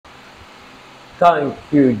Thank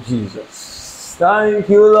you, Jesus. Thank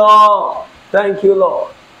you, Lord. Thank you,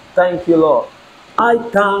 Lord. Thank you, Lord. I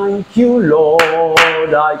thank you, Lord.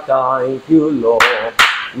 I thank you, Lord.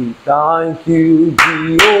 We thank you,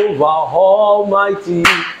 Jehovah Almighty.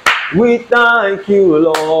 We thank you,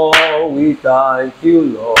 Lord. We thank you,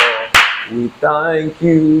 Lord. We thank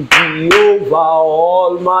you, Jehovah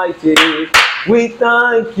Almighty. We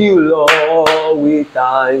thank you, Lord. We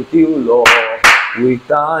thank you, Lord. We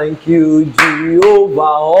thank you, Jehovah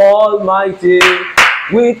Almighty.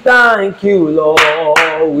 We thank you,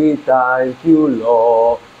 Lord. We thank you,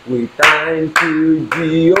 Lord. We thank you,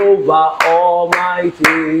 Jehovah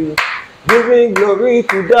Almighty. Giving glory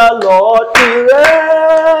to the Lord, He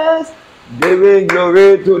reigns. Giving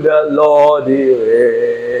glory to the Lord, He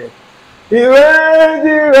reigns. He reigns,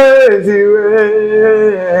 He reigns, He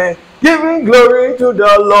reigns. Giving glory to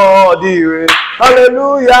the Lord, He reigns.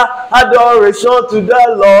 Hallelujah. Adoration to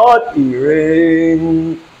the Lord, He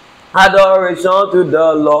reigns. Adoration to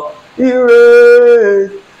the Lord, He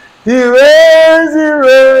reigns. He reigns, He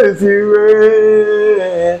reigns, He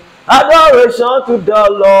reigns. Adoration to the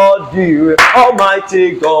Lord, He reigns.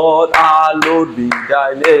 Almighty God, hallowed be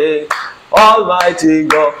thy name. Almighty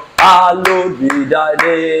God, hallowed be thy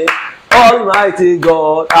name. Almighty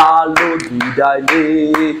God, hallowed be thy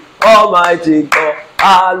name. Almighty God,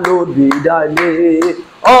 hallowed be thy name.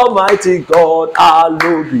 Almighty God,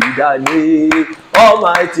 hallowed be thy name.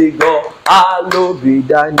 Almighty God, hallowed be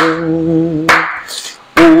thy name.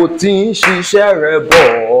 Ó ti ń ṣiṣẹ́ rẹ̀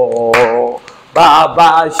bọ̀, bàbá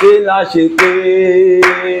ṣe láṣẹ pé.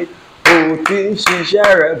 Ó ti ń ṣiṣẹ́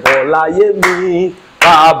rẹ̀ bọ̀ láyé mi,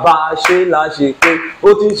 bàbá ṣe láṣẹ pé. Ó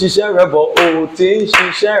ti ń ṣiṣẹ́ rẹ̀ bọ̀, ó ti ń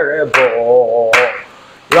ṣiṣẹ́ rẹ̀ bọ̀,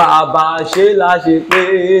 bàbá ṣe láṣẹ pé.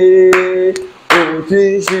 Ó ti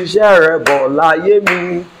ń ṣiṣẹ́ rẹ̀ bọ̀ láyé mi,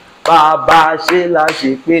 bàbá ṣe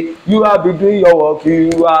láṣẹ pé. You have been doing your work,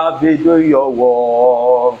 you have been doing your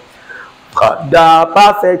work. Father,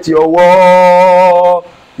 perfect your work.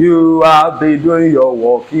 You have been doing your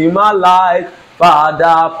work in my life.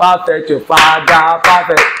 Father, perfect your Father,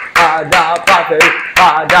 perfect. Father, perfect.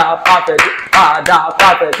 Father, perfect. Father,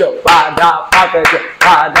 perfect your Father, perfect.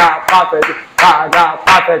 Father, perfect. Father,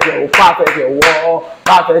 perfect your work.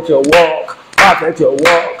 Perfect your work. Perfect your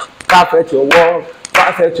work. Perfect your work.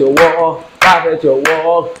 Perfect your work. Perfect your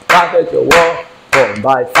work. Perfect your work. Come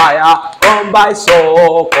by fire, come by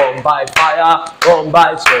sword, come by fire, come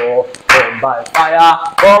by sword, come by fire,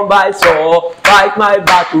 come by sword. Fight my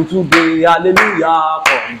battle today, hallelujah.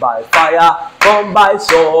 Come by fire, come by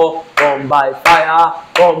sword, come by fire,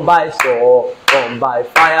 come by sword, come by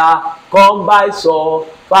fire, come by sword.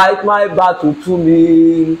 Fight my battle to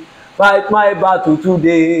me, fight my battle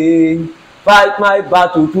today, fight my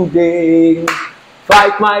battle today.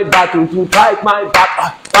 Fight my battle to fight my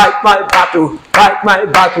battle, fight my battle, fight my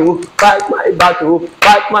battle, fight my battle,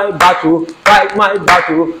 fight my battle, fight my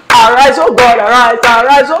battle. Arise, oh God, arise,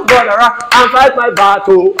 arise, oh God, arise, and fight my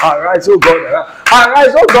battle. Arise, oh God,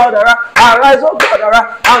 arise, oh God, arise, oh God,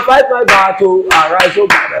 and fight my battle. Arise, oh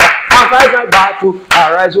God, and fight my battle.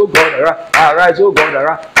 Arise, oh God, arise, oh God,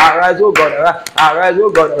 arise, oh God, arise,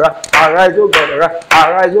 oh God, arise, oh God,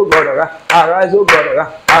 arise, oh God, arise, oh God,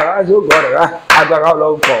 arise, oh God, agbára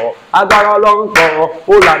Ọlọ́run pọ̀, agbára Ọlọ́run pọ̀,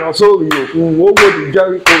 ó lànà sórí òkun, ó gbòdì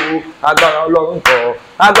Jẹ́ríkò. Agbára Ọlọ́run pọ̀,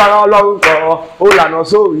 agbára Ọlọ́run pọ̀, ó lànà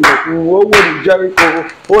sórí òkun, ó gbòdì Jẹ́ríkò.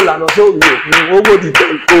 Ó lànà sórí òkun, ó gbòdì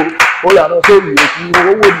Jẹ́ríkò. Ó lànà sórí òkun,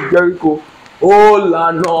 ó gbòdì Jẹ́ríkò. Ó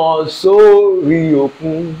lànà sórí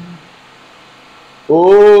òkun, ó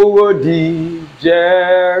gbòdì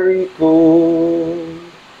Jẹ́ríkò.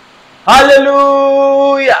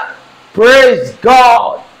 Hallelujah! Praise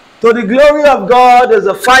God! To the glory of God is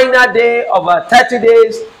the final day of our 30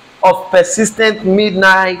 days of persistent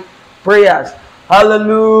midnight prayers.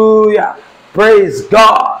 Hallelujah. Praise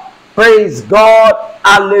God. Praise God.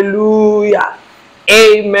 Hallelujah.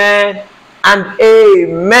 Amen and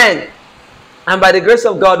amen. And by the grace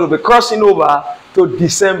of God, we'll be crossing over to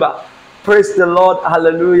December. Praise the Lord.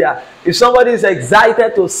 Hallelujah. If somebody is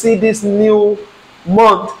excited to see this new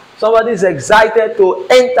month, somebody is excited to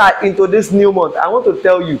enter into this new month, I want to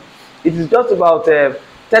tell you, it is just about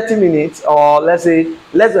 30 minutes, or let's say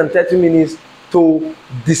less than 30 minutes to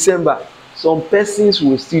December. Some persons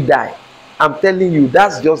will still die. I'm telling you,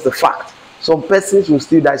 that's just the fact. Some persons will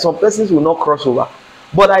still die. Some persons will not cross over.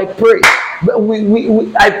 But I pray,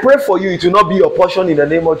 I pray for you, it will not be your portion in the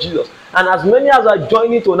name of Jesus. And as many as are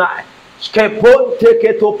joining tonight,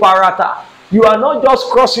 you are not just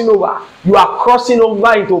crossing over, you are crossing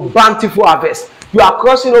over into bountiful harvest.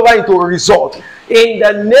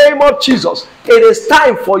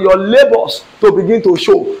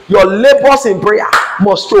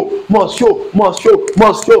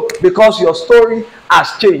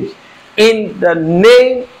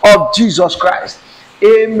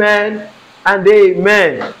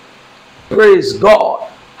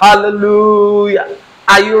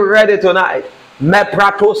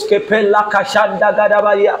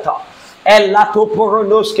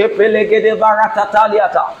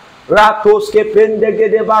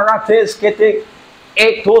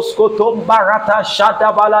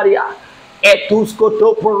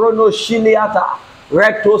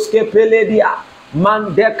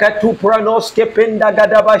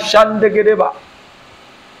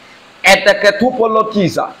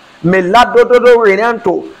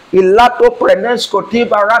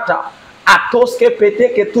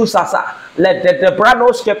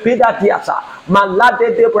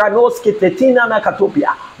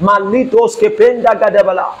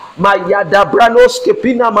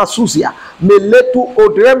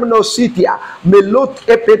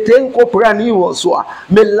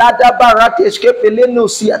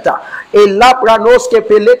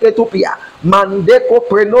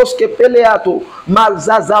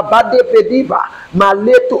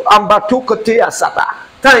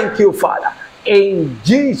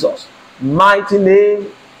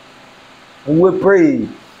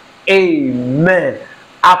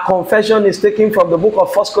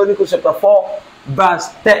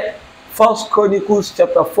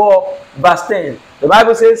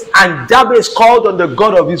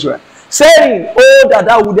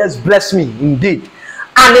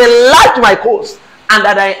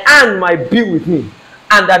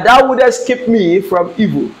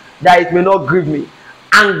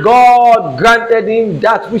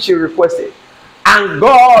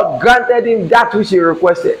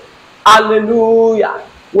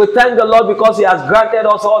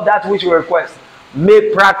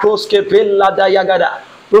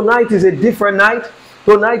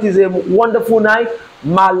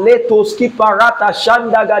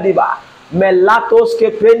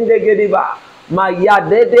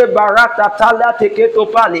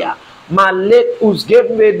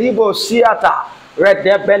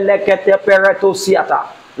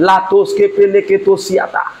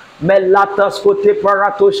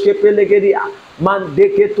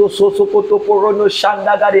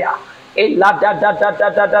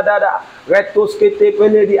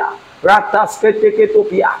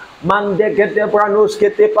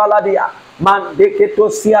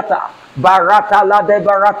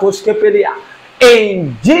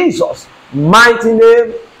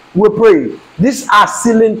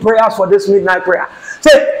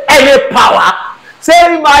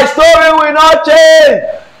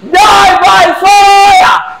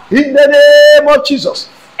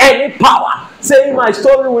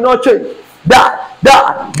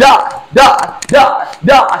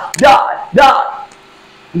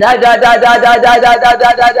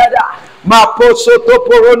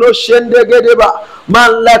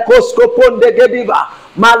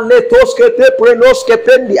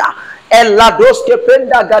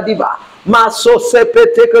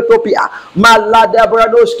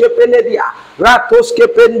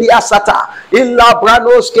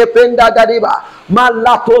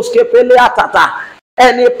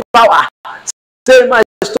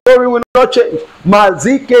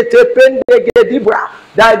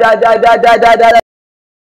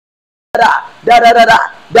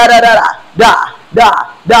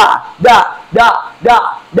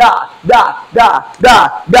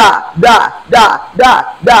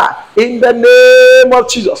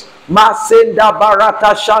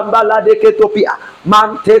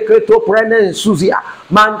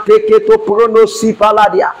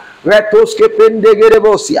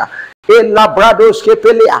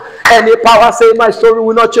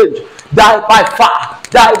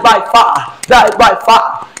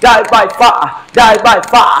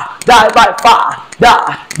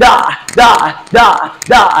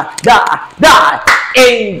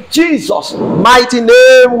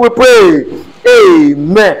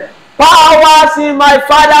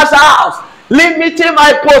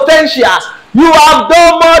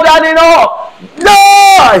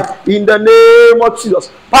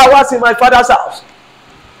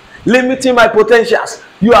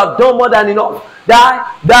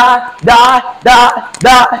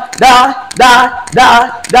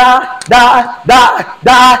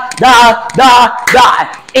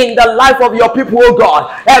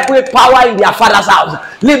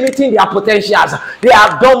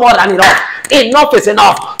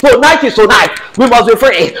 Tonight is tonight. We must be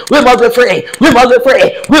free. We must be free. We must be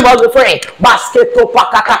free. We must be free. Basketo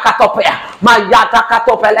pakakakatope. Mayata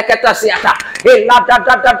katopeleketa siata.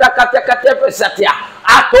 Eladadadadakatekate setia.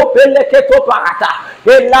 Atopeleketo parata.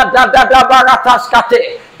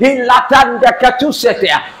 Eladadadabarataskate.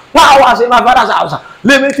 Ilatandekatusetia. Powers in my father's house,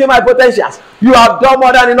 limiting my potentials. You have done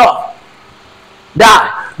more than enough. Die,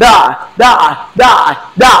 die, die, die,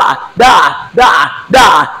 die, die, die,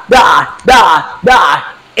 die, die, die, die.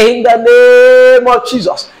 In the name of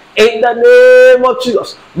Jesus. In the name of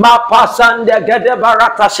Jesus.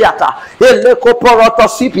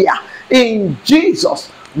 In Jesus'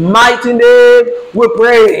 mighty name we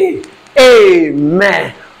pray.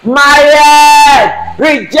 Amen. My head,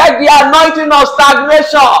 reject the anointing of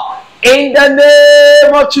stagnation in the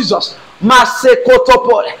name of Jesus. Move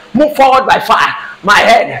forward by fire. My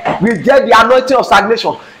head, reject the anointing of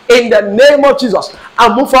stagnation in the name of Jesus,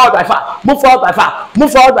 and move forward by fire. Move forward by fire.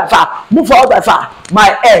 Move forward by fire. Move forward by fire.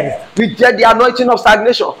 My head, reject the anointing of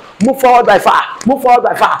stagnation. Move forward by fire. Move forward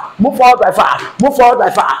by fire. Move forward by fire. Move forward by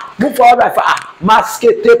fire. Move forward by fire.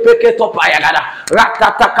 Maskete peketo payagada.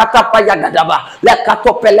 Rakata kata payagadaba.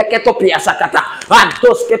 Lekato peleketo piasakata.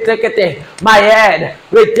 Antoskete kete. My head,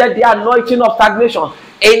 reject the anointing of stagnation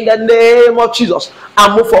in the name of Jesus,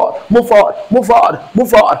 and move forward, move forward, move forward, move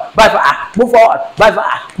forward by fire, move forward by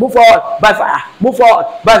fire, move forward by fire, move forward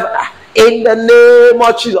by fire. In the name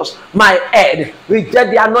of Jesus, my head,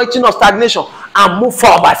 reject the anointing of stagnation and move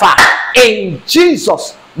forward by fire. In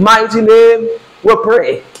Jesus' mighty name, we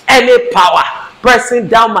pray. Any power pressing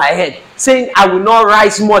down my head, saying I will not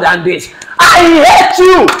rise more than this, I hate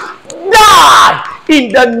you. Die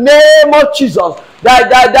in the name of Jesus. Die,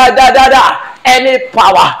 die, die, die, die, die. Any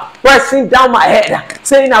power pressing down my head,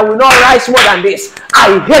 saying I will not rise more than this,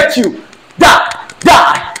 I hate you. Die,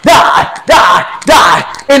 die, die, die, die.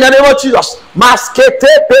 In the name of Jesus.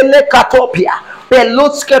 Maskete pele katopia.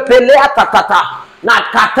 Pelutske pele atatata. Na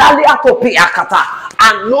katali atopia kata.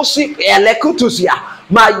 Anosi elekutusia.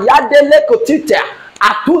 Mayadele kotitea.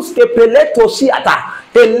 Atuske pele tosiata.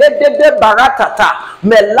 Eledede baratata.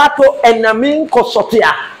 Melato enamin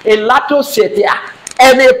kosotia. Elato setia.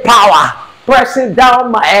 Any power pressing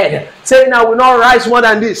down my head, saying I will not rise more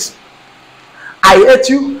than this, I hate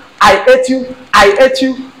you, I hate you, I hate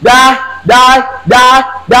you. Die, die, die,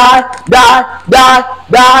 die, die, die,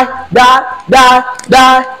 die, die, die,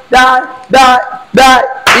 die, die, die, die.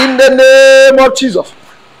 In the name of Jesus.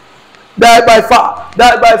 Die by fire,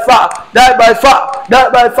 die by fire, die by fire, die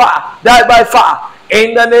by fire, die by fire.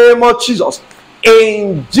 In the name of Jesus.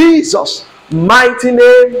 In Jesus' mighty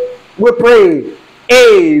name we pray.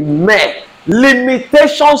 Amen.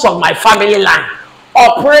 Limitations of my family line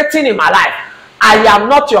operating in my life, I am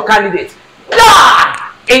not your candidate. Die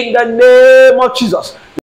in the name of Jesus.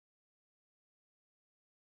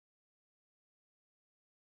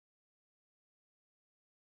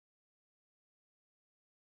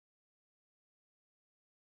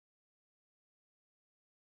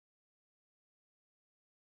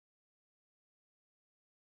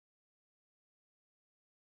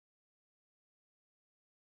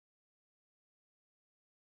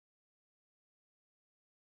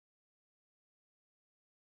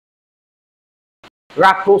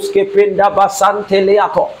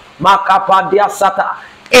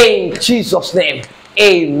 In Jesus' name,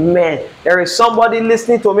 amen. There is somebody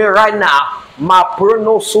listening to me right now.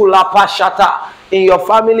 In your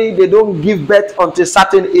family, they don't give birth until a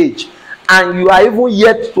certain age, and you are even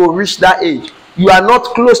yet to reach that age. You are not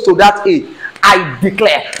close to that age. I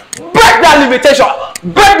declare, break that limitation,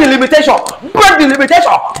 break the limitation, break the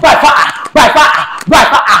limitation by fire, by fire, by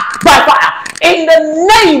fire, by fire. In the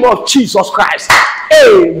name of Jesus Christ.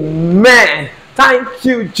 Amen. Thank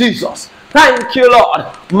you, Jesus. Thank you, Lord.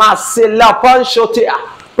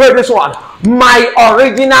 Pray this one. My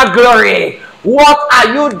original glory. What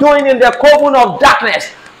are you doing in the coven of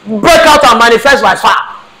darkness? Break out and manifest by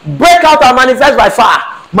fire. Break out and manifest by fire.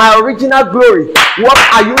 My original glory. What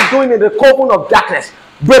are you doing in the coven of darkness?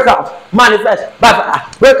 Break out, manifest by fire.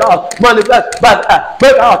 Break out, manifest by fire.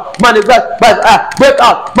 Break out, manifest by fire. Break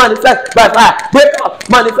out, manifest by fire. Break out,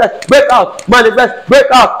 manifest. Break out, manifest.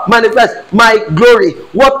 Break out, manifest. My glory.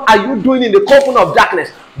 What are you doing in the coven of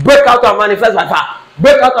darkness? Break out and manifest by fire.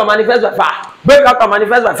 Break out and manifest by fire. Break out and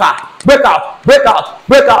manifest by fire. Break out, break out,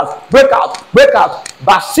 break out, break out, break out.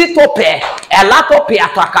 Basito pe, elato pe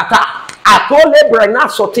atakata, atole brena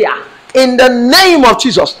sotia. In the name of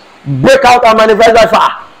Jesus. Break out and manifest by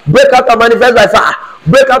fire. Break out and manifest by fire.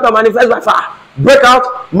 Break out and manifest by fire. Break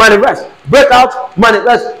out, manifest. Break out,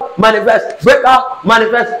 manifest. out, manifest, break out,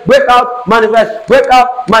 manifest, break out, manifest, break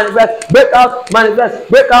out, manifest, break out, manifest,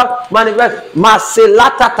 break out, manifest.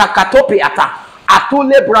 Maselata takatopiata.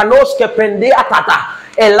 Atule branos kepende atata.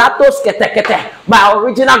 Elatos ketekete, my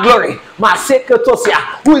original glory, my seketosia,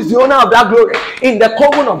 who is the owner of that glory in the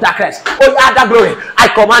coven of darkness. Oh, yeah, that glory, I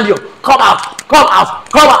command you, come out, come out,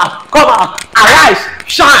 come out, come out, arise,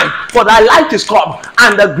 shine, for thy light is come,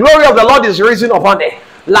 and the glory of the Lord is risen upon thee.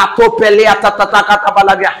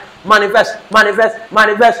 Manifest, manifest,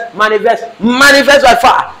 manifest, manifest, manifest by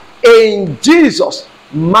fire. In Jesus'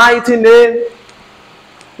 mighty name,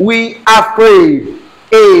 we have prayed.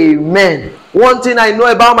 Amen. One thing I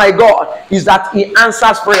know about my God is that he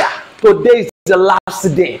answers prayer. Today is the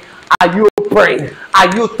last day. Are you praying?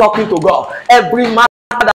 Are you talking to God? Every matter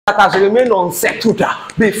that has remained unsettled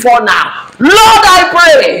before now, Lord, I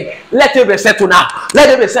pray, let it be settled now. Let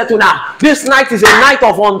it be settled now. This night is a night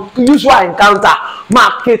of unusual encounter.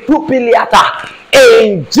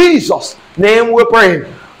 In Jesus' name we pray.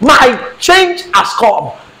 My change has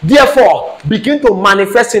come. Therefore, begin to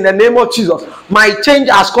manifest in the name of Jesus. My change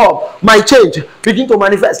has come. My change, begin to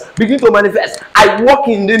manifest. Begin to manifest. I walk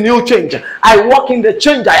in the new change. I walk in the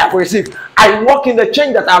change I have received. I walk in the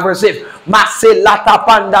change that I have received. Maselata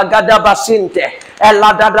panda gadabasinte. Are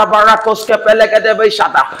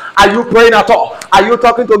you praying at all? Are you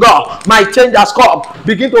talking to God? My change has come.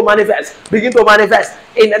 Begin to manifest. Begin to manifest.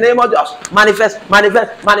 In the name of Jesus. Manifest,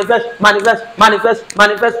 manifest, manifest, manifest, manifest,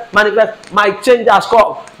 manifest, manifest. My change has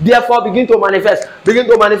come. Therefore, begin to manifest. Begin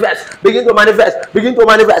to manifest. Begin to manifest. Begin to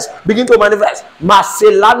manifest. Begin to manifest.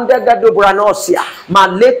 Maselande gadubranosia.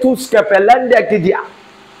 Maletus kepelende gidia.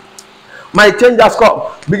 My change has come.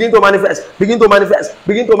 Begin to manifest. Begin to manifest.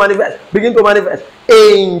 Begin to manifest. Begin to manifest.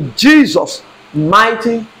 In Jesus'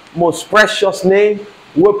 mighty, most precious name,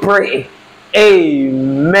 we pray.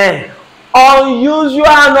 Amen. Unusual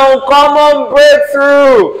and uncommon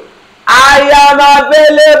breakthrough. I am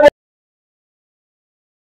available.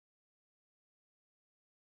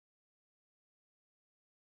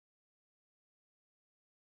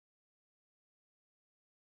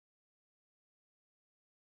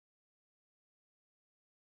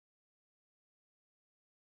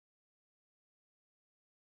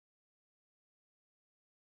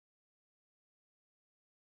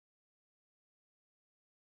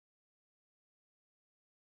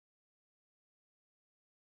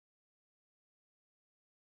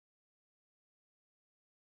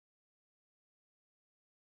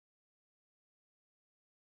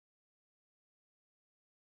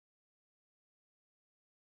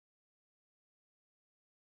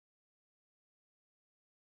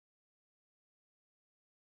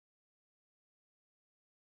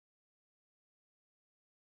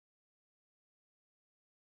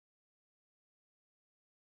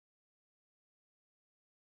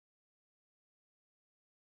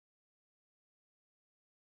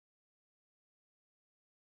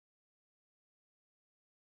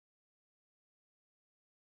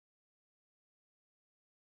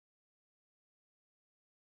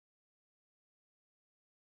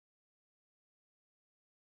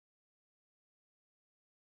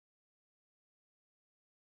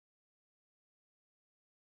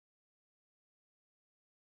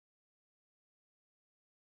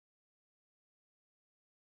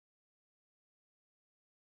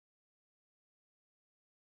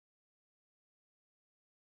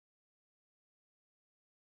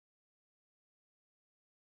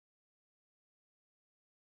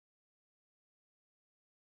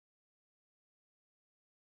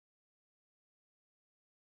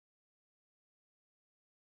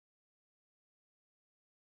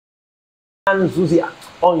 Zuzia,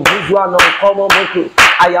 unusual, uncommon breakthrough.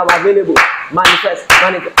 I am available. Manifest,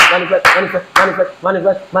 manifest, manifest, manifest, manifest,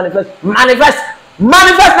 manifest, manifest, manifest,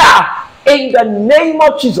 manifest now. In the name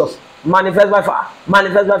of Jesus. Manifest by fire,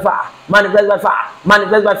 manifest by fire, manifest by fire,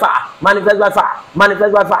 manifest by fire, manifest by fire,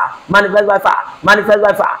 manifest by fire, manifest by fire, manifest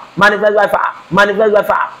by fire, manifest by fire, manifest by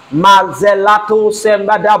fire. Mazelato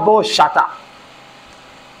sembadabo shata.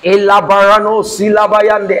 Elabarano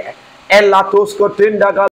silabayande. Elatos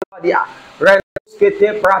kotinda galadia.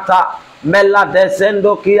 Renuskete prata. Mela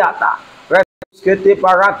descendo kiata. Renuskete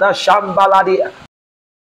parata shambaladia.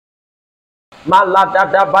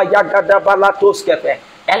 Maladada bayagada balatoskepe.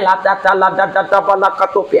 Eladata ladada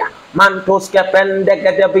balakatopia. Mantoskepende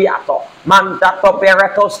gedebiato. Mandato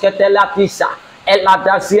peretoskete latisa.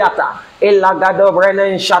 Eladasiata. Elagado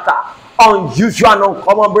brenen shata. Unusual,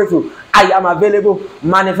 uncommon breakthrough. I am available.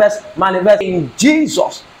 Manifest, manifest. In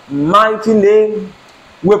Jesus' mighty name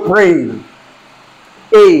we pray.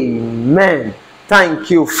 Amen.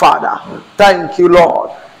 Thank you, Father. Thank you,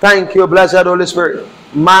 Lord. Thank you, blessed Holy Spirit.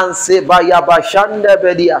 Man se bayabashanda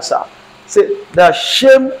bediasa. Say, the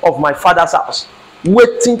shame of my father's house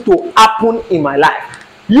waiting to happen in my life.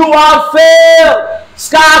 You have failed.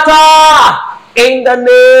 Scatter in the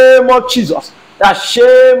name of Jesus. The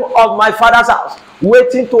shame of my father's house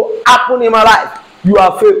waiting to happen in my life. You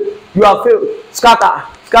have failed. You have failed. Scatter.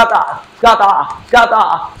 Scatter, scatter, scatter,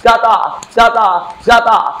 scatter, scatter,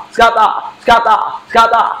 scatter, scatter, scatter,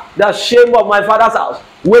 scatter. The shame of my father's house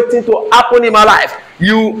waiting to happen in my life.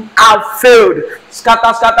 You have failed.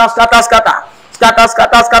 Scatter, scatter, scatter, scatter, scatter,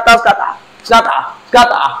 scatter, scatter, scatter, scatter,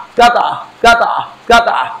 scatter, scatter, scatter,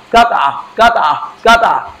 scatter, scatter,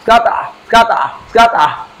 scatter, scatter, scatter, scatter.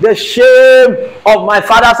 The shame of my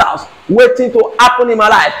father's house waiting to happen in my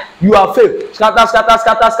life. You have failed. Scatter, scatter,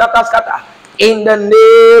 scatter, scatter, scatter. In the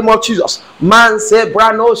name of Jesus. Man se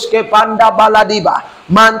branos ke panda baladiba.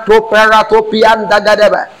 Man to perato pianda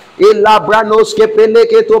gadeba. Illa branos ke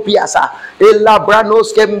peleke to piasa. Illa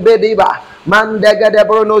branos ke mbediba. Man degade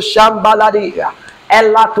brono shambaladiga.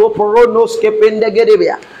 Ella to pronos ke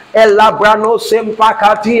pendegedebia. Ella branos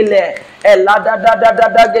sempakatile. Ella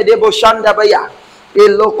da gedebo shandabaya.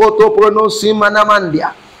 Eloko to pronosi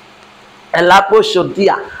manamandia. Ella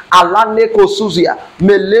poshodia. Alane kosuzia,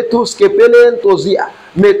 meletus kepelentozia,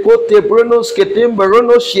 mekote brunos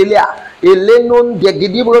ketimberono shelia, elenon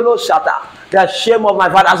degidibrono shata. The shame of my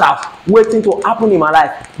father's house waiting to happen in my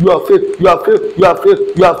life. You have faith, you have faith, you have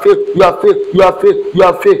faith, you have faith, you have faith, you have faith, you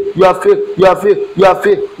have faith, you have faith, you have faith, you have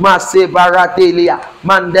faith. Mase baratelia,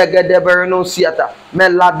 mandegedeberno siata,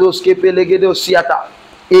 melados kepelegedo siata,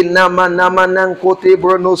 inamanaman kote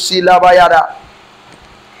brono silabayada.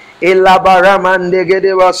 Elabaramande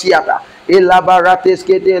gede wasiata, elabarates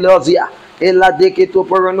kete lozia, eladeketo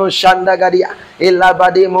porono shanda gadia,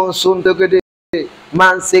 elabade monsunto gede,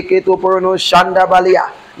 manseketo porono shanda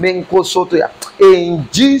balia, menkosotoya. In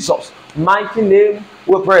Jesus' mighty name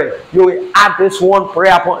we pray. You will add this one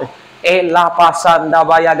prayer point. Elapasanda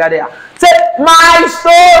bayagadea. Say, my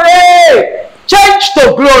story change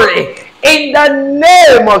to glory in the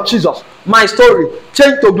name of Jesus. My story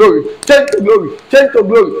change to glory, change to glory, change to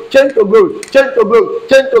glory, change to glory, change to glory,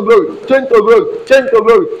 change to glory, change to glory, change to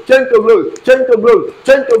glory, change to glory, change to glory,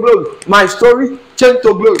 change to glory. My story change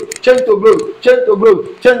to glory, change to glory, change to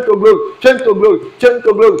glory, change to glory, change to glory, change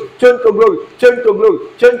to glory, change to glory, change to glory,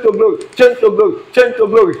 change to glory, change to glory, change to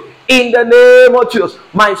glory. In the name of Jesus,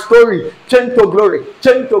 my story change to glory,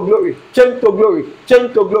 change to glory, change to glory,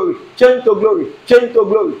 change to glory, change to glory, change to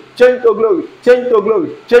glory, change to glory, change to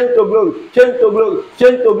glory, change to glory, change to glory,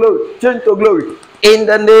 change to glory, change to glory. In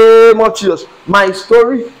the name of Jesus, my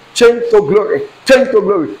story change to glory, change to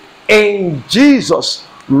glory. In Jesus'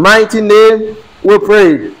 mighty name, we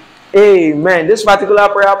pray. Amen. This particular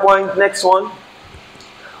prayer point, next one,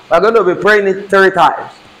 we're going to be praying it 30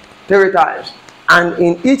 times. 30 times. And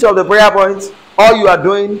in each of the prayer points, all you are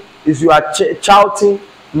doing is you are shouting,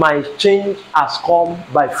 my change has come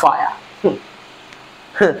by fire.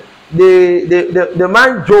 the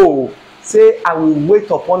man Job say, I will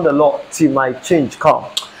wait upon the Lord till my change come.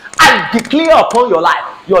 I declare upon your life,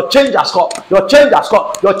 your change has come, your change has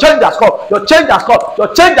come, your change has come, your change has come,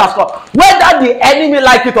 your change has come. Whether the enemy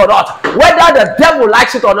like it or not, whether the devil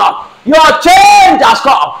likes it or not, your change has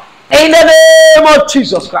come. In the name of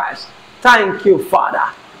Jesus Christ. Thank you,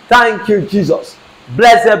 Father. Thank you, Jesus.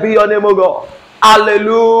 Blessed be your name, O God.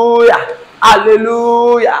 Hallelujah.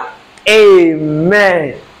 Hallelujah.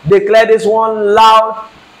 Amen. Declare this one loud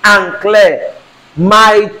and clear.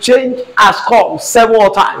 My change has come 7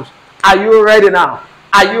 more times. Are you ready now?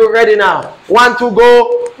 Are you ready now? 1, 2,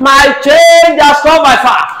 go. My change has come by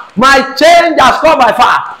far. My change has come by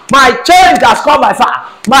far. My change has come by far.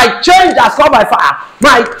 My change has come by far.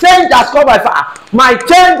 My change has come by far. My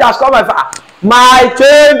change has come by fire. My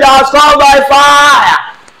change has come by fire.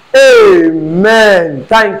 Amen.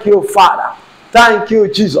 Thank you, Father. Thank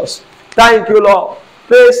you, Jesus. Thank you, Lord.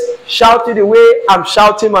 Please shout it the way I'm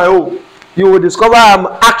shouting my own. You will discover I'm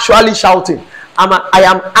actually shouting. I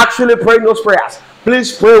am actually praying those prayers.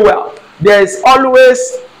 Please pray well. There is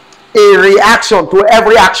always a reaction to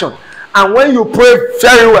every action. And when you pray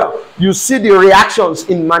very well, you see the reactions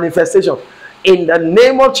in manifestation. In the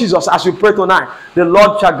name of Jesus, as you pray tonight, the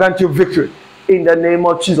Lord shall grant you victory. In the name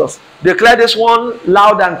of Jesus. Declare this one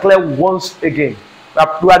loud and clear once again.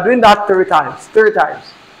 We are doing that 3 times. 3 times.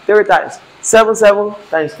 3 times. 7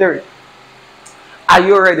 times 3. Are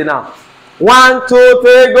you ready now? 1, 2,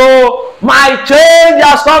 3, go. My change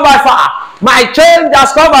has come by far. My change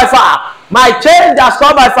has come by far. My change has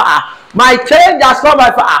come by far. My change has come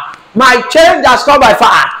by far. My change has come by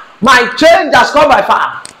fire. My change has come by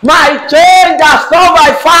fire. My change has come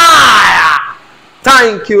by fire.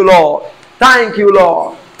 Thank you, Lord. Thank you,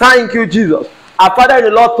 Lord. Thank you, Jesus. Our Father in the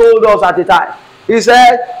Lord told us at the time, He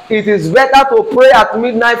said, it is better to pray at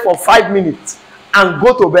midnight for 5 minutes and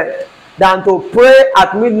go to bed than to pray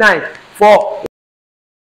at midnight for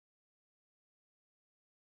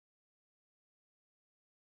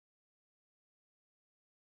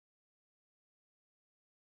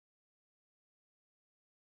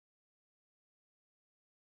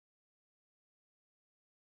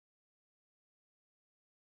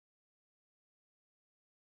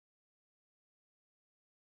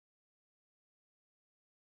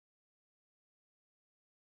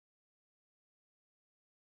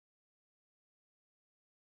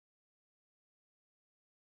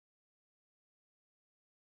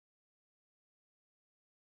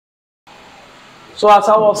So as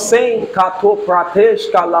I was saying, the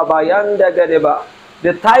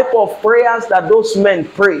type of prayers that those men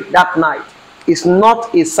prayed that night is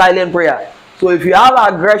not a silent prayer. So if you have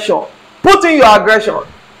aggression, put in your aggression.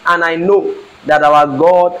 And I know that our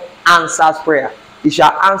God answers prayer. He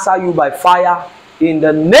shall answer you by fire in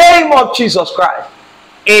the name of Jesus Christ.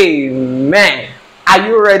 Amen. Are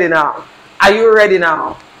you ready now? Are you ready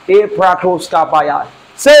now? Say it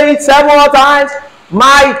 7 more times.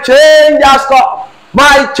 My change has come.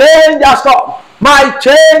 My change has come. My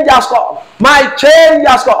change has come. My change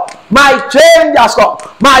has come. My change has come.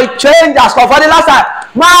 My change has come. For the last time,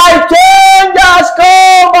 my change has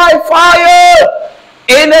come by fire.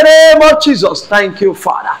 In the name of Jesus. Thank you,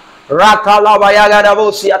 Father. In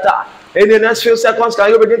the next few seconds,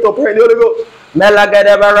 can you begin to pray in the Holy Ghost?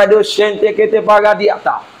 Melagadabarados shente kete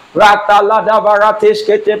baradiata. Ratalada barates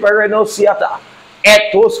kete perenosiata.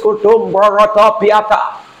 Etos kutum barata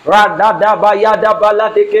piata. Radada bayada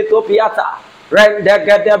balade keto piata.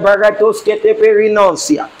 Rendagada baratos kete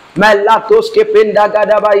perinosia. Melatos kepinda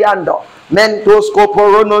gadabayando. Mentos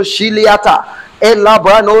koporono shiliata.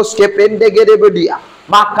 Elabranos kepinde gedebudia.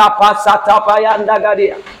 Makapasata payanda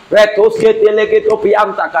gadia. Retos kete legeto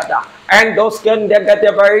pianta kada. Endos kende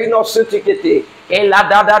gede barino sutikiti. La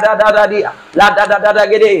da da da da da dia. La da da da da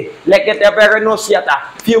gede. Lekete perenosiata.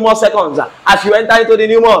 Few more seconds. As you enter into the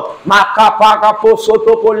new month. Makapaka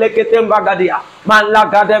posoto po lekete mbagadia.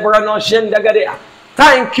 Malagade branoshende gadia.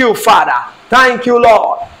 Thank you, Father. Thank you,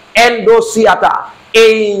 Lord. Endosiata.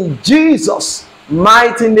 In Jesus'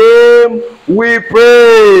 mighty name we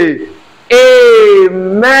pray.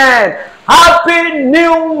 Amen. Happy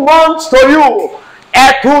new month to you.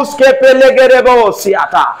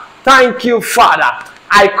 Thank you, Father.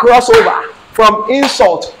 I cross over from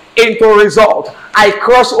insult into result. I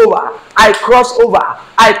cross over. I cross over.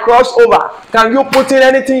 I cross over. Can you put in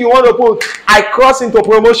anything you want to put? I cross into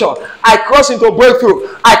promotion. I cross into breakthrough.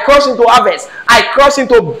 I cross into harvest. I cross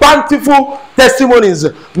into bountiful testimonies.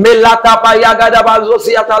 Melata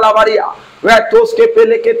bayagadabazosia talabaria. Retos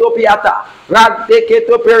kepeleketo piata.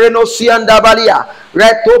 Radeketo perenosianda balia.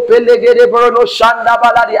 Reto pelegede brono shanda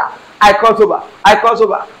baladia. I cross over. I cross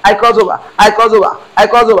over. I cross over. I cross over. I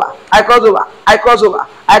cross over. I cross over. I cross over.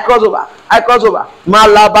 I cross over. I cross over.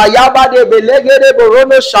 Malabayaba de belegede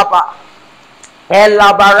borono shapa.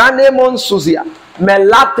 Elabarane monsuzia.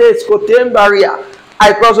 Melate skotembaria.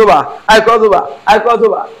 I cross over. I cross over. I cross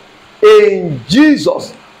over. In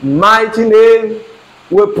Jesus' mighty name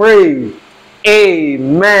we pray.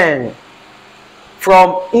 Amen.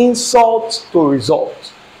 From insult to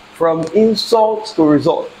result. From insult to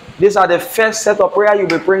result. These are the first set of prayer you'll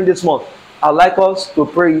be praying this month. I'd like us to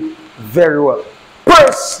pray very well.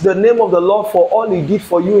 Praise the name of the Lord for all He did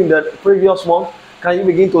for you in the previous month. Can you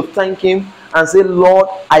begin to thank Him and say, Lord,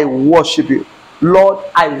 I worship you. Lord,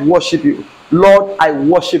 I worship you. Lord, I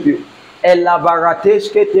worship you.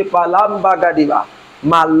 Elabarateshke palamba gadiva.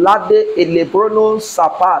 Malade elebrono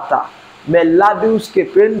sapata. Meladus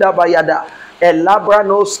kependa bayada.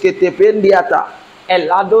 Elabranos ketependiata.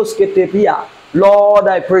 Elados ketepia. Lord,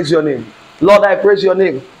 I praise your name. Lord, I praise your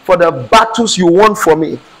name for the battles you won for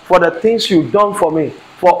me, for the things you've done for me,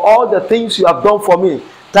 for all the things you have done for me.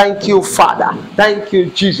 Thank you, Father. Thank you,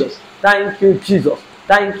 Jesus. Thank you, Jesus.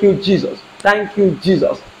 Thank you, Jesus. Thank you,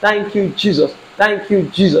 Jesus. Thank you, Jesus. Thank you,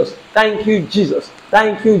 Jesus. Thank you, Jesus.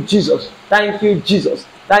 Thank you, Jesus. Thank you, Jesus.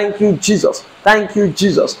 Thank you, Jesus. Thank you,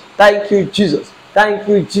 Jesus. Thank you, Jesus. Thank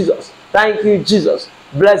you, Jesus. Thank you, Jesus.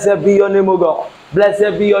 Blessed be your name, O God.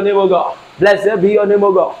 Blessed be your name, O God. Blessed be your name,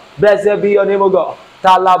 O God. Blessed be your name, O God.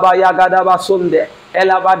 Talabaya gadaba sunde.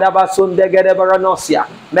 Elabadaba sunde gedebaranosia.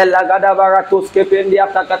 Melagadabara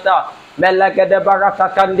tuskependiata kata. Melagadabara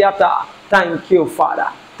kandiata. Thank you, Father.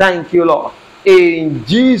 Thank you, Lord. In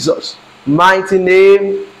Jesus' mighty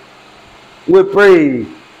name we pray.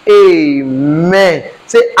 Amen.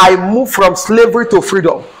 Say, I move from slavery to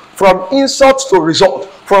freedom, from insult to result,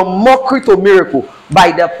 from mockery to miracle,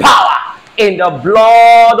 by the power in the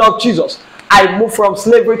blood of Jesus. I move from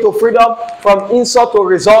slavery to freedom, from insult to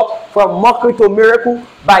result, from mockery to miracle,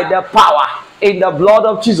 by the power in the blood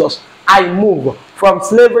of Jesus. I move from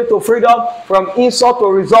slavery to freedom, from insult to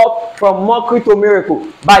result, from mockery to miracle,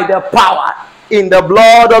 by the power in the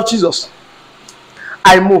blood of Jesus.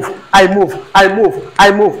 I move by the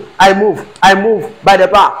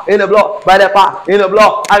power in the blood, by the power in the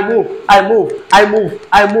blood. I move.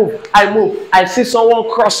 I see someone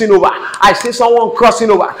crossing over. I see someone crossing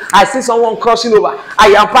over. I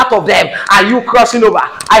am part of them. Are you crossing over?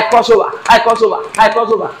 I cross over.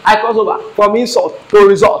 From insult to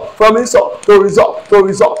result,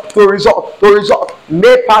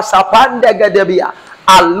 Me pasapande gadebia.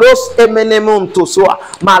 Alos emenemum to soa.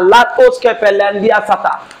 Malatos kepelandia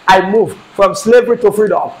sata. I move from slavery to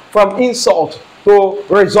freedom, from insult to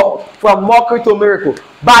result, from mockery to miracle,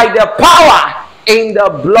 by the power in the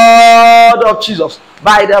blood of Jesus.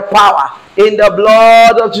 By the power in the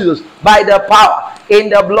blood of Jesus. By the power in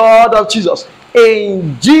the blood of Jesus.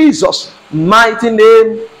 In Jesus' mighty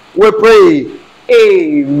name we pray.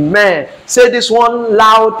 Amen. Say this one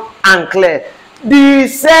loud and clear.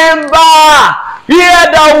 December. Hear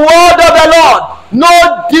the word of the Lord.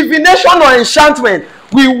 No divination or enchantment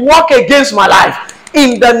will work against my life.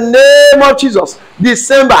 In the name of Jesus.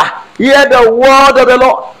 December. Hear the word of the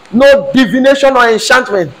Lord. No divination or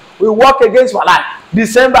enchantment will work against my life.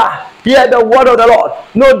 December. Hear the word of the Lord.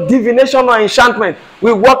 No divination or enchantment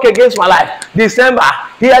will work against my life. December.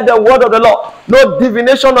 Hear the word of the Lord. No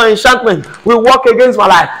divination or enchantment will work against my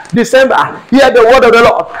life. December. Hear the word of the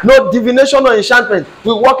Lord. No divination or enchantment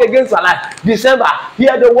will work against my life. December.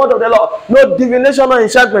 Hear the word of the Lord. No divination or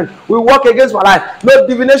enchantment will work against my life. No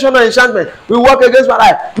divination or enchantment will work against my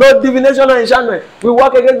life. No divination or enchantment will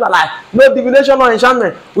work against my life. No divination or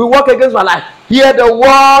enchantment will work against my life. Hear the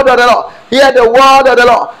word of the Lord. Hear the word of the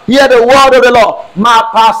Lord. Hear the word of the Lord. Ma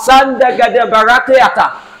pasanda gade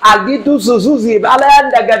barateata. Alidu zuzuzi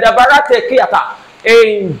balanda gade barate kiata.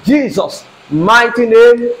 In Jesus' mighty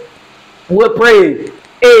name we pray.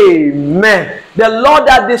 Amen. The Lord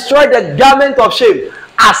that destroyed the garment of shame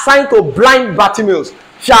assigned to blind Bartimaeus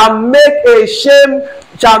shall make a shame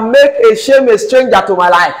a stranger to my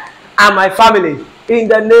life and my family. In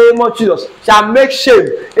the name of Jesus, shall make shame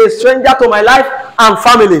a stranger to my life and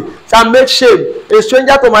family. Shall make shame a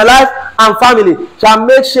stranger to my life and family. Shall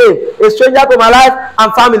make shame a stranger to my life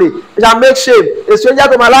and family. Shall make shame a stranger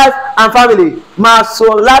to my life and family.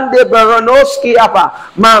 Masolande Baronoski apa,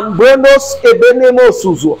 Mambronos ebenemo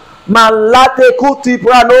suzo. Malate kuti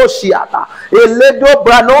branoshiata. Eledo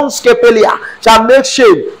branonske pelia. Shall make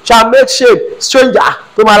shame stranger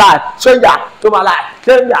to my life, stranger to my life,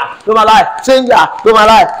 stranger to my life, stranger to my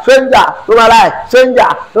life, stranger to my life, stranger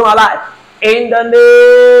to my life. In the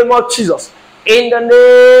name of Jesus. In the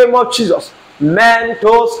name of Jesus.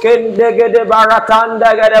 Mentos kendegede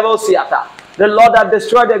baratanda gadebosiata. The Lord that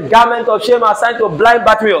destroyed the garment of shame assigned to blind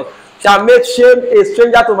Bartimaeus shall make shame a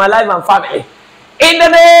stranger to my life and family. In the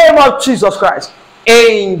name of Jesus Christ.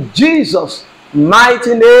 In Jesus'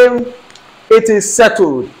 mighty name, it is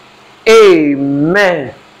settled.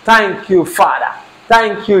 Amen. Thank you, Father.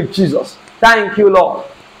 Thank you, Jesus. Thank you, Lord.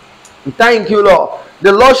 Thank you, Lord.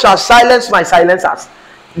 The Lord shall silence my silencers.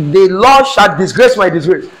 The Lord shall disgrace my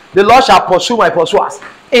disgrace. The Lord shall pursue my pursuers.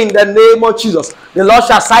 In the name of Jesus. The Lord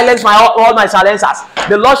shall silence all my silencers.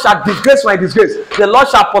 The Lord shall disgrace my disgrace. The Lord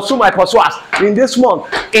shall pursue my pursuers. In this month,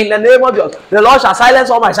 in the name of Jesus, the Lord shall silence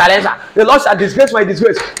all my silencers. The Lord shall disgrace my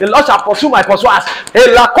disgrace. The Lord shall pursue my pursuers. They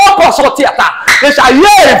shall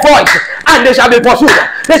hear a voice and they shall be pursued.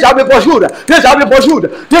 They shall be pursued. They shall be pursued.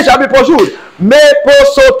 They shall be pursued.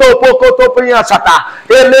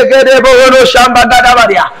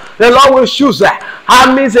 The Lord will choose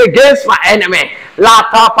armies against my enemy. The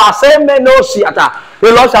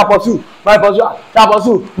Lord shall pursue my pursuer, shall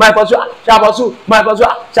pursue my pursuer, shall pursue my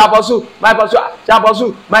pursuer, shall pursue my pursuer, shall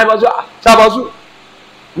pursue my pursuer, shall pursue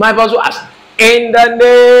my pursuers. In the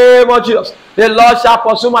name of Jesus, the Lord shall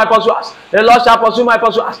pursue my pursuers. The Lord shall pursue my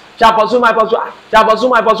pursuers. Shall pursue my pursuer. Shall pursue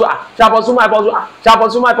my pursuer. Shall pursue my pursuer. Shall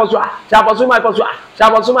pursue my pursuer. Shall pursue my pursuer.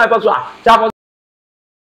 Shall pursue my pursuer. Shall pursue.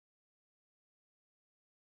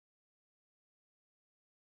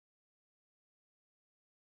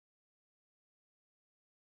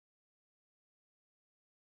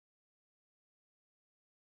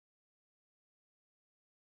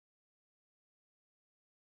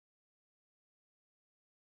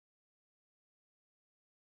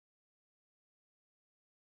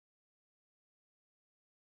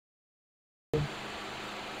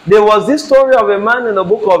 There was this story of a man in the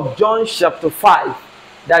book of John chapter 5.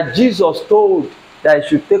 that Jesus told that he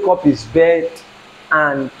should take up his bed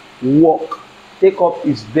and walk. Take up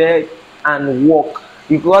his bed and walk.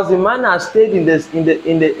 Because the man has stayed in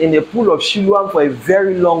the pool of Shalom for a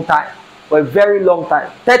very long time. For a very long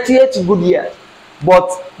time. 38 good years.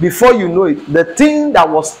 But before you know it, the thing that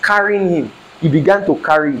was carrying him, he began to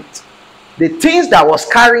carry it. The things that was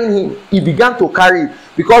carrying him, he began to carry it.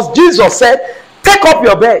 Because Jesus said, take up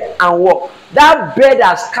your bed and walk. That bed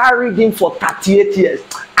has carried him for 38 years.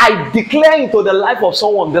 I declare into the life of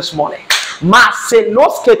someone this morning. From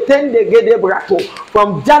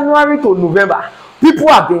January to November, people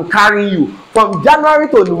have been carrying you. From January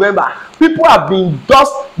to November, people have been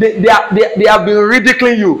they have been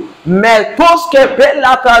ridiculing you. You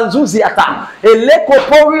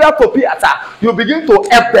begin to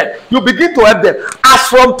help them. You begin to help them. As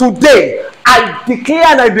from today, I declare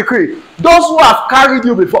and I decree, those who have carried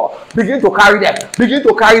you before, begin to carry them. Begin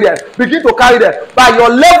to carry them. Begin to carry them. By your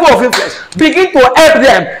level of influence, begin to help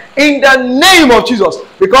them in the name of Jesus.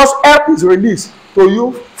 Because help is released to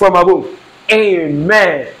you from above.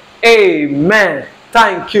 Amen. Amen.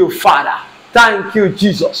 Thank you, Father. Thank you,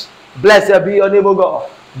 Jesus. Blessed be your name, O God.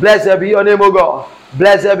 Blessed be your name, O God.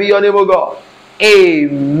 Blessed be your name, O God.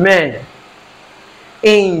 Amen.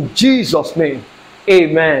 In Jesus' name.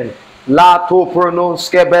 Amen. Lato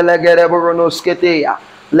pronoske belegereboronosketeya.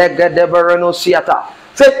 Legedeberonosiata.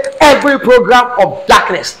 Say every program of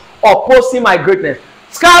darkness opposing my greatness,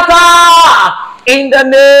 scatter in the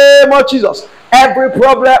name of Jesus. Every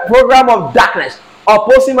program of darkness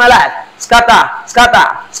opposing my life, scatter,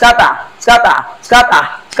 scatter, scatter, scatter, scatter,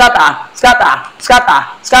 scatter, scatter, scatter,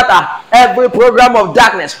 scatter. Every program of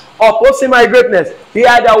darkness opposing my greatness,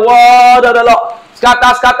 hear the word of the Lord.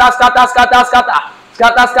 Scatter, scatter, scatter, scatter, scatter,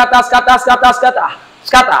 scatter, scatter, scatter, scatter, scatter.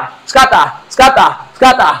 Scatter, scatter, scatter,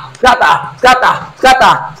 scatter, scatter, scatter,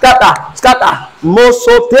 scatter, scatter, scatter.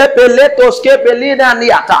 Mosote peletos ke pelina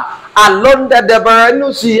niata. Alonde de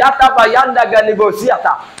berenusiata bayanda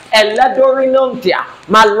galibosiata. Eladorinomtia.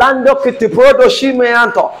 Malando kitiprodo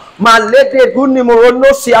shimeanto. Malete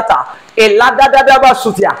gunimoronosiata.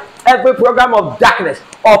 Eladadadabasutia. Every program of darkness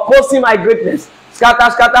opposing my greatness. Scatter,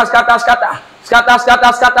 scatter, scatter, scatter. Scatter,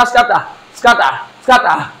 scatter, scatter, scatter. Scatter.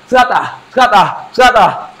 Scatter, scatter, scatter, scatter,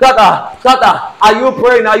 scatter, scatter. Are you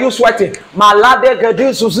praying? Are you sweating?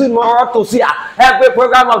 Every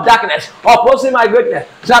program of darkness opposing my greatness.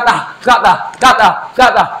 Scatter, scatter, scatter,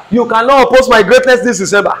 scatter. You cannot oppose my greatness this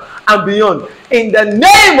December and beyond. In the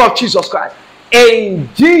name of Jesus Christ. In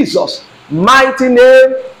Jesus' mighty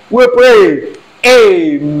name we pray.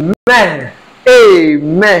 Amen.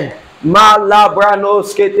 Amen.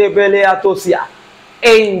 Malabranos ketebele atosia.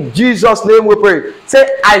 In Jesus' name we pray. Say,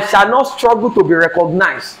 I shall not struggle to be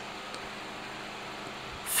recognized.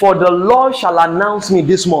 For the Lord shall announce me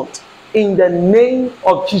this month. In the name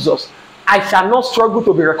of Jesus. I shall not struggle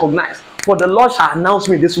to be recognized. For the Lord shall announce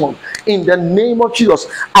me this month. In the name of Jesus.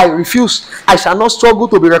 I refuse. I shall not struggle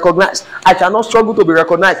to be recognized. I shall not struggle to be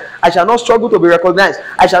recognized. I shall not struggle to be recognized.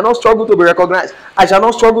 I shall not struggle to be recognized. I shall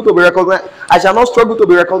not struggle to be recognized. I shall not struggle to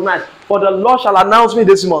be recognized. For the Lord shall announce me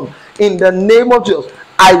this month. In the name of Jesus.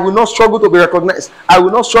 I will not struggle to be recognized. I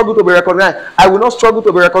will not struggle to be recognized. I will not struggle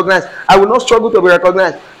to be recognized. I will not struggle to be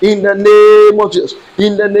recognized. In the name of Jesus.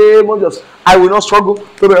 In the name of Jesus. I will not struggle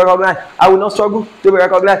to be recognized. I will not struggle to be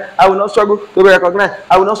recognized. I will not struggle to be recognized.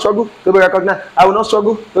 I will not struggle to be recognized. I will not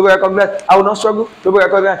struggle to be recognized. I will not struggle to be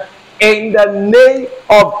recognized. In the name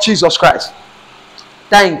of Jesus Christ.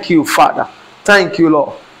 Thank you, Father. Thank you,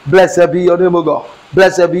 Lord. Blessed be your name, O God.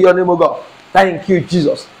 Blessed be your name, O God. Thank you,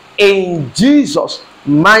 Jesus. In Jesus'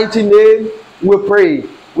 mighty name we pray.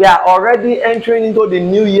 We are already entering into the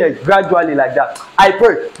new year gradually like that. I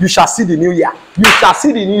pray you shall see the new year. You shall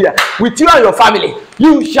see the new year with you and your family.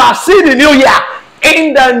 You shall see the new year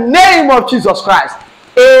in the name of Jesus Christ.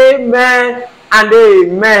 Amen and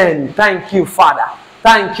amen. Thank you, Father.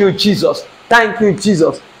 Thank you, Jesus. Thank you,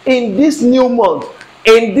 Jesus. In this new month,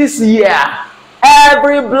 in this year,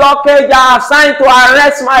 every blockage assigned to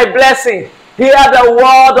arrest my blessing, hear the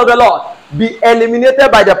word of the Lord. Be eliminated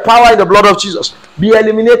by the power in the blood of Jesus. Be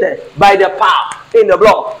eliminated by the power in the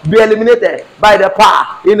blood. Be eliminated by the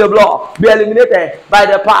power in the blood. Be eliminated by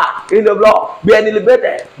the power in the blood. Be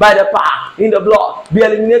eliminated by the power in the blood. Be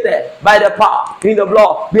eliminated by the power in the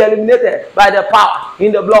blood. Be eliminated by the power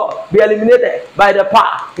in the blood. Be eliminated by the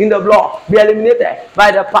power in the blood. Be eliminated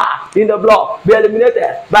by the power in the blood. Be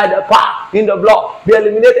eliminated by the power in the blood. Be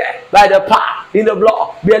eliminated by the power in the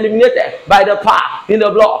blood. Be eliminated by the power in the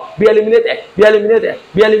blood. Be eliminated. Be eliminated.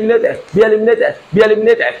 Be eliminated. Be eliminated. Be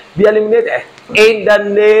eliminated. Be eliminated. In the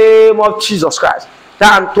name of Jesus Christ.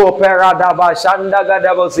 Tanto peradaba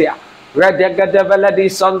shandagadabosia. Redegadevela di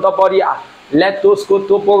Santa Bodia. Letos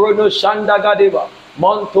Kotoporono Shandagadeva.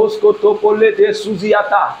 Montos Kotopole de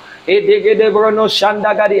Suziata. Edegedebrono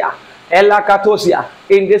Shandagadia. Ella Katosia.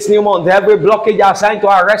 In this new month, every blockage assigned to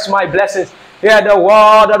arrest my blessings, hear the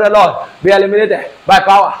word of the Lord be eliminated by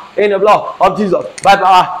power in the blood of Jesus. By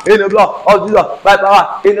power in the blood of Jesus. By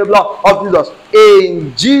power in the blood of Jesus.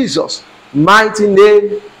 In Jesus' mighty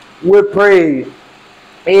name we pray.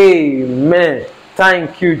 Amen.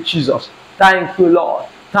 Thank you, Jesus. Thank you, Lord.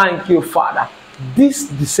 Thank you, Father. This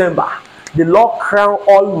December, the Lord crown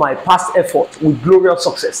all my past efforts with glorious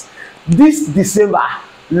success. This December,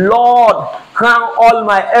 Lord, crown all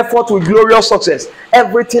my effort with glorious success.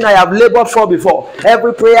 Everything I have labored for before,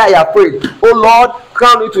 every prayer I have prayed, oh Lord,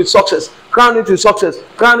 crown it with success. Crown it with success.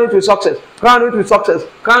 Crown it with success. Crown it with success.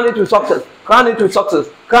 Crown it with success. Crown it with success.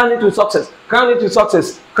 Crown it with success. Crown it with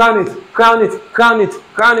success. Crown it. Crown it. Crown it.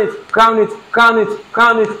 Crown it. Crown it. Crown it.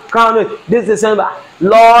 Crown it. Crown it. This December,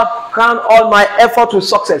 Lord, crown all my effort with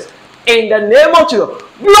success. In the name of Jesus,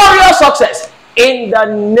 glorious success. In the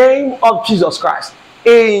name of Jesus Christ.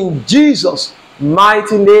 In Jesus'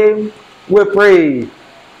 mighty name we pray.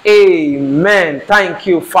 Amen. Thank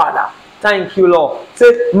you, Father. Thank you, Lord.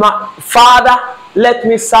 Say, Father, let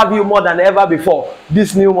me serve you more than ever before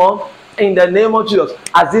this new month. In the name of Jesus,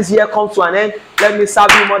 as this year comes to an end, let me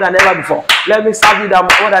serve you more than ever before. Let me serve you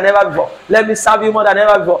more than ever before. Let me serve you more than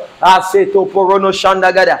ever before. I say to Porono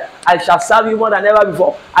Shandagada, I shall serve you more than ever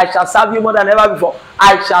before. I shall serve you more than ever before.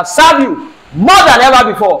 I shall serve you more than ever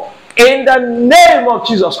before. In the name of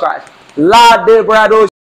Jesus Christ. La de Brado.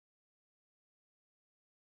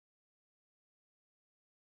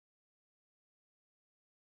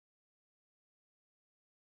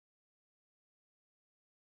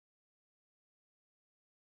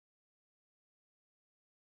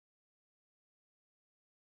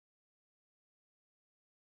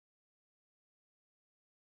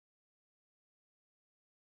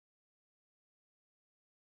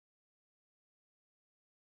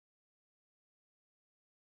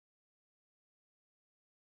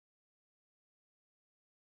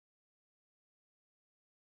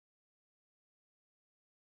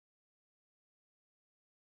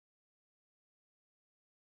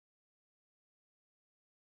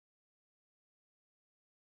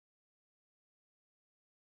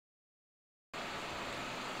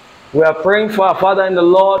 We are praying for our Father in the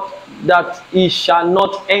Lord that he shall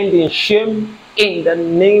not end in shame in the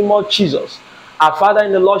name of Jesus. Our Father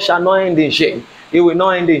in the Lord shall not end in shame. He will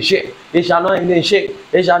not end in shame. He shall not end in shame.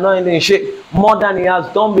 He shall not end in shame. More than he has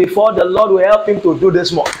done before, the Lord will help him to do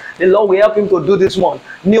this month. The Lord will help him to do this month.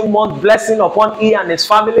 New month blessing upon he and his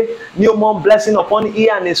family. New month blessing upon he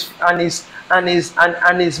and his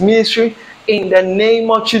ministry. In the name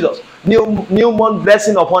of Jesus. New month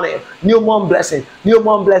blessing upon it. New month blessing. New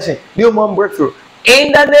month blessing. New month breakthrough.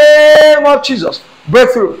 In the name of Jesus.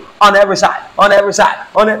 Breakthrough on every side. On every side.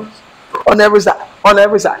 On every side. On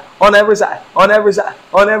every side. On every side. On every side.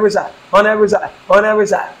 On every side. On every side. On every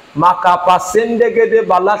side. Makapasende gede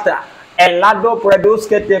balata. Elado produce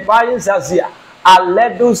que te país Asia.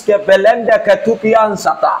 Aledus que pelende que tupian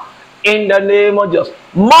sata. In the name of Jesus.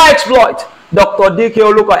 More exploit. Dr. D.K.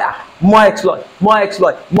 Olukoya. More exploit, more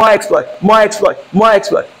exploit, more exploit, more exploit, more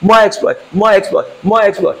exploit, more exploit, more exploit, more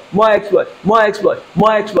exploit, more exploit, more exploit, more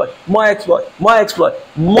exploit, more exploit, more exploit,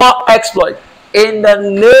 more exploit. In the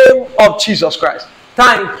name of Jesus Christ.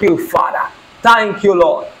 Thank you, Father. Thank you,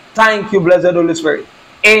 Lord. Thank you, blessed Holy Spirit.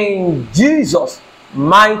 In Jesus'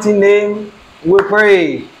 mighty name we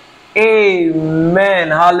pray. Amen.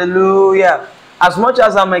 Hallelujah. As much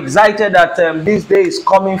as I'm excited that this day is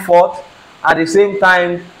coming forth, at the same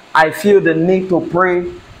time, I feel the need to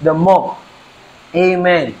pray the more.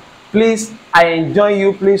 Amen. Please, I enjoin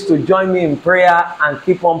you, please, to join me in prayer and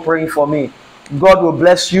keep on praying for me. God will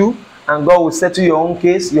bless you and God will settle your own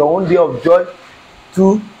case. Your own day of joy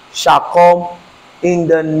too shall come in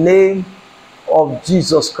the name of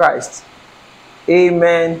Jesus Christ.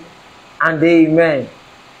 Amen and amen.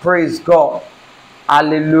 Praise God.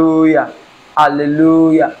 Hallelujah.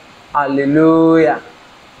 Hallelujah. Hallelujah.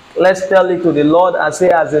 Let's tell it to the Lord and say,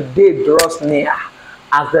 as the day draws near,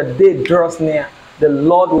 as the day draws near, the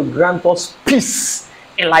Lord will grant us peace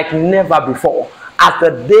like never before. As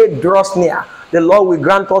the day draws near, the Lord will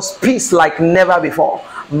grant us peace like never before.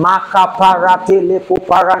 As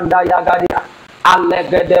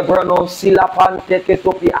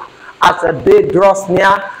the day draws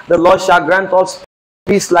near, the Lord shall grant us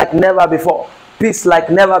peace like never before. Peace like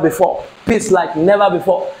never before. Peace like never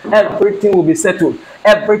before. Everything will be settled.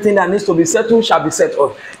 Everything that needs to be settled shall be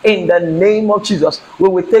settled. In the name of Jesus, we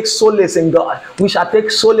will take solace in God. We shall take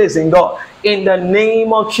solace in God. In the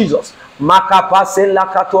name of Jesus.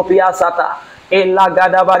 Makapasela katopia sata.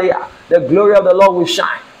 The glory of the Lord will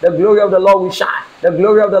shine. The glory of the Lord will shine. The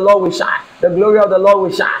glory of the Lord will shine. The glory of the Lord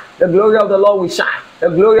will shine. The glory of the Lord will shine. The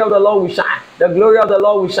glory of the Lord will shine. The glory of the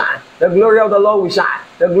Lord will shine. The glory of the Lord will shine.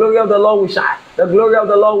 The glory of the Lord will shine. The glory of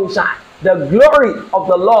the Lord will shine. The glory of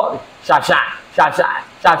the Lord shall shine. Shall shine.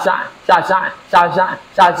 Shall shine. Shall shine. Shall shine.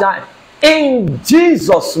 Shall shine. In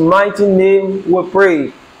Jesus' mighty name we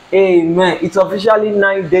pray. Amen. It's officially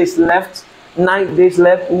 9 days left. 9 days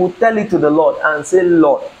left. We will tell it to the Lord and say,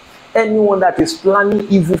 Lord, anyone that is planning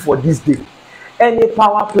evil for this day, any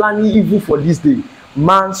power planning evil for this day,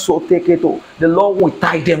 man, so take it all. The Lord will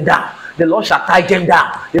tie them down. The Lord shall tie them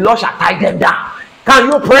down. The Lord shall tie them down.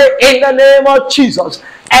 Can you pray in the name of Jesus?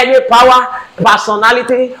 Any power,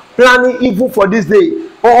 personality planning evil for this day,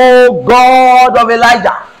 oh God of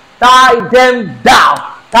Elijah, tie them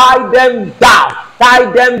down. Tie them down.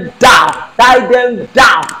 Tie them down. Tie them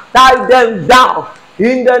down. Tie them down.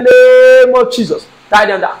 In the name of Jesus. Tie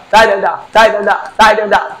them down. Tie them down. Tie them down. Tie them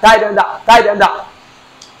down. Tie them down. Tie them down.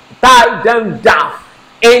 Tie them down.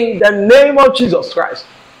 In the name of Jesus Christ.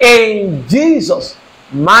 In Jesus'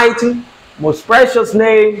 mighty, most precious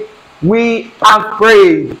name, we have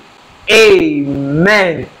prayed.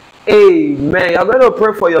 Amen. Amen. You're going to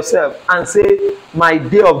pray for yourself and say, my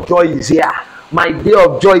day of joy is here. My day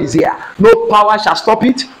of joy is here. No power shall stop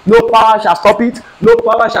it. No power shall stop it. No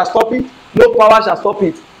power shall stop it. No power shall stop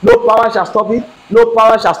it. No power shall stop it. No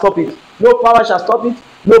power shall stop it. No power shall stop it.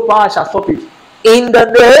 No power shall stop it. In the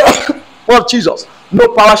name of Jesus, no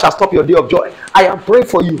power shall stop your day of joy. I am praying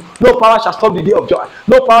for you. No power shall stop the day of joy.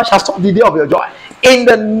 No power shall stop the day of your joy. In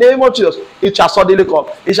the name of Jesus, it shall suddenly come.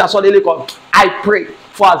 It shall suddenly come. I pray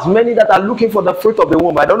for as many that are looking for the fruit of the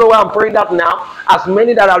womb. I don't know why I'm praying that now. As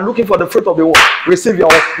many that are looking for the fruit of the womb, receive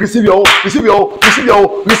your own, receive your own, receive your own, receive your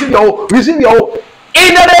own, receive your own, receive your own.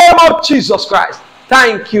 In the name of Jesus Christ.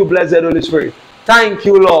 Thank you, blessed Holy Spirit. Thank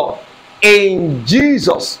you, Lord. In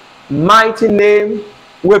Jesus' mighty name,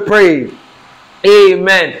 we pray.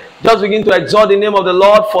 Amen. Just begin to exalt the name of the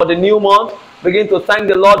Lord for the new month. Begin to thank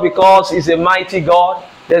the Lord because He's a mighty God.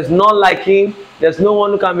 There's none like Him. There's no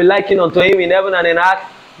one who can be likened unto Him in heaven and in earth.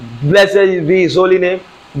 Blessed be His holy name.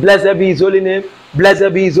 Blessed be His holy name.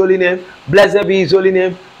 Blessed be His holy name. Blessed be His holy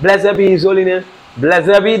name. Blessed be His holy name.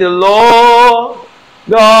 Blessed be the Lord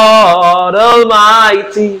God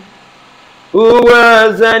Almighty, who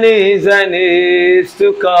was and is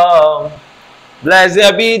to come.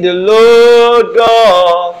 Blessed be the Lord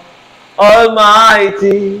God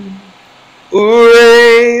Almighty, who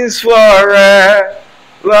reigns forever.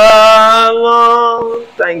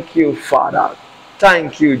 Thank you, Father.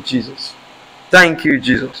 Thank you, Jesus. Thank you,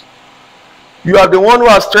 Jesus. You are the one who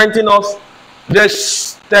has strengthened us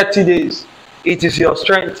this 30 days. It is your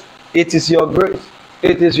strength. It is your grace.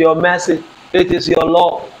 It is your mercy. It is your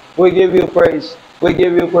love. We give you praise. We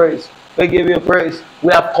give you praise. We give you praise.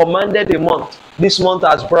 We have commanded a month. This month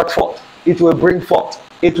has brought forth. It will bring forth.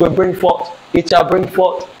 It will bring forth. It shall bring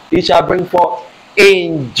forth. It shall bring forth.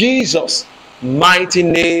 In Jesus' mighty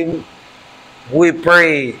name, we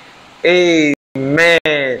pray.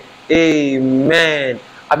 Amen. Amen.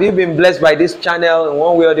 Have you been blessed by this channel in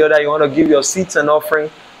one way or the other? You want to give your seeds and offering?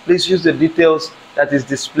 Please use the details that is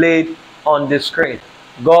displayed on the screen.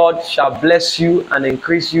 God shall bless you and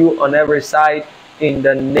increase you on every side in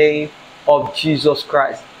the name of Jesus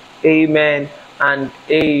Christ. Amen and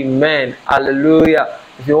amen. Hallelujah.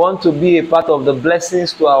 If you want to be a part of the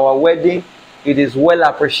blessings to our wedding, it is well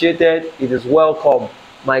appreciated. It is welcome.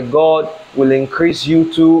 My God will increase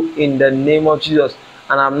you too in the name of Jesus.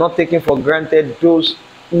 And I'm not taking for granted those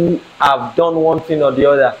who have done one thing or the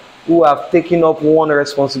other, who have taken up one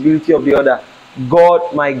responsibility or the other.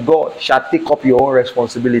 God, my God, shall take up your own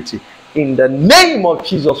responsibility in the name of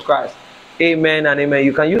Jesus Christ. Amen and amen.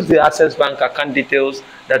 You can use the Access Bank account details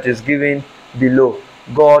that is given below.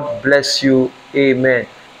 God bless you. Amen.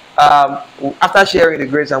 After sharing the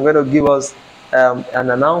grace, I'm going to give us an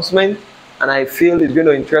announcement, and I feel it's going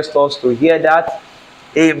to interest us to hear that.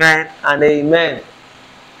 Amen and amen.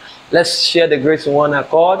 Let's share the grace in one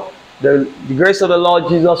accord. The grace of the Lord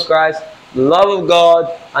Jesus Christ, the love of God,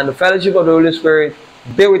 and the fellowship of the Holy Spirit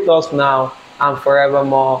be with us now and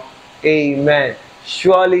forevermore. Amen.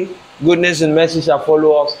 Surely goodness and mercy shall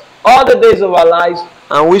follow us all the days of our lives,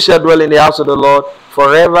 and we shall dwell in the house of the Lord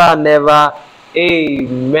forever and ever.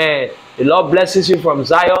 Amen. The Lord blesses you from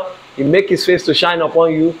Zion. He make His face to shine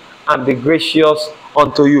upon you and be gracious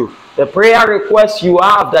unto you. The prayer requests you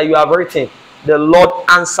have that you have written, the Lord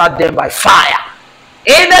answered them by fire.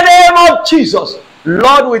 In the name of Jesus,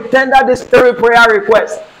 Lord, we tender this 3 prayer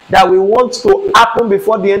requests that we want to happen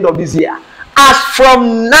before the end of this year. As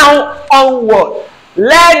from now onward,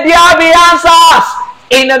 let there be answers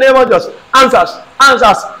in the name of Jesus. Answers,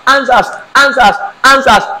 answers, answers, answers,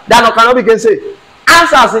 answers that cannot be said.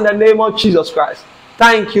 Answers in the name of Jesus Christ.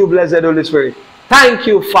 Thank you, blessed Holy Spirit. Thank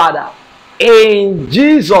you, Father. In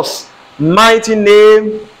Jesus' mighty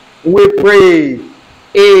name we pray.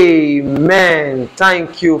 Amen.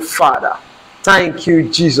 Thank you, Father. Thank you,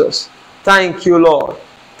 Jesus. Thank you, Lord.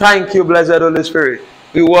 Thank you, blessed Holy Spirit.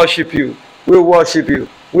 We worship you. We worship you.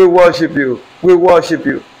 We worship you. We worship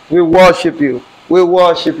you. We worship you. We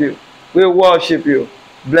worship you. We worship you.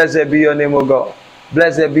 Blessed be your name, O God.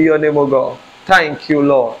 Blessed be your name, O God. Thank you,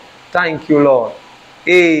 Lord. Thank you, Lord.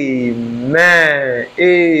 Amen.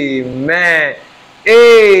 Amen.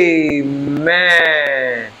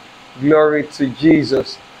 Amen. Glory to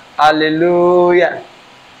Jesus. Hallelujah.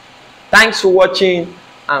 Thanks for watching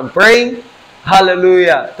and praying.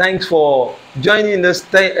 Hallelujah. Thanks for joining this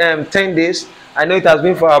 10 days. I know it has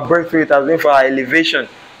been for our breakthrough. It has been for our elevation.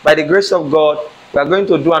 By the grace of God, we are going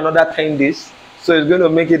to do another 10 days. So it's going to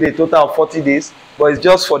make it a total of 40 days. But it's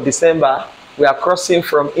just for December. We are crossing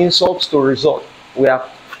from insults to result. We are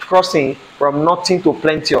crossing from nothing to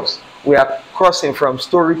plenteous. We are crossing from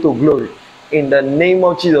story to glory. In the name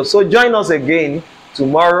of Jesus. So join us again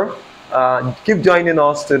tomorrow. Keep joining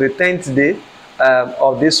us to the 10th day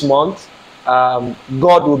of this month.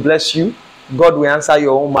 God will bless you. God will answer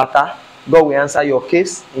your own matter. God will answer your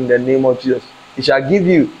case in the name of Jesus. He shall give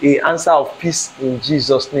you an answer of peace in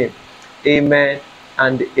Jesus' name. Amen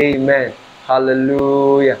and amen.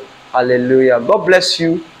 Hallelujah. Hallelujah. God bless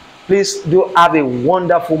you. Please do have a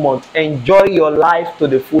wonderful month. Enjoy your life to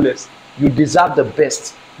the fullest. You deserve the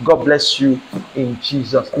best. God bless you in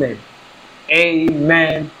Jesus' name.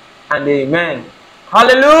 Amen and amen.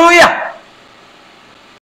 Hallelujah.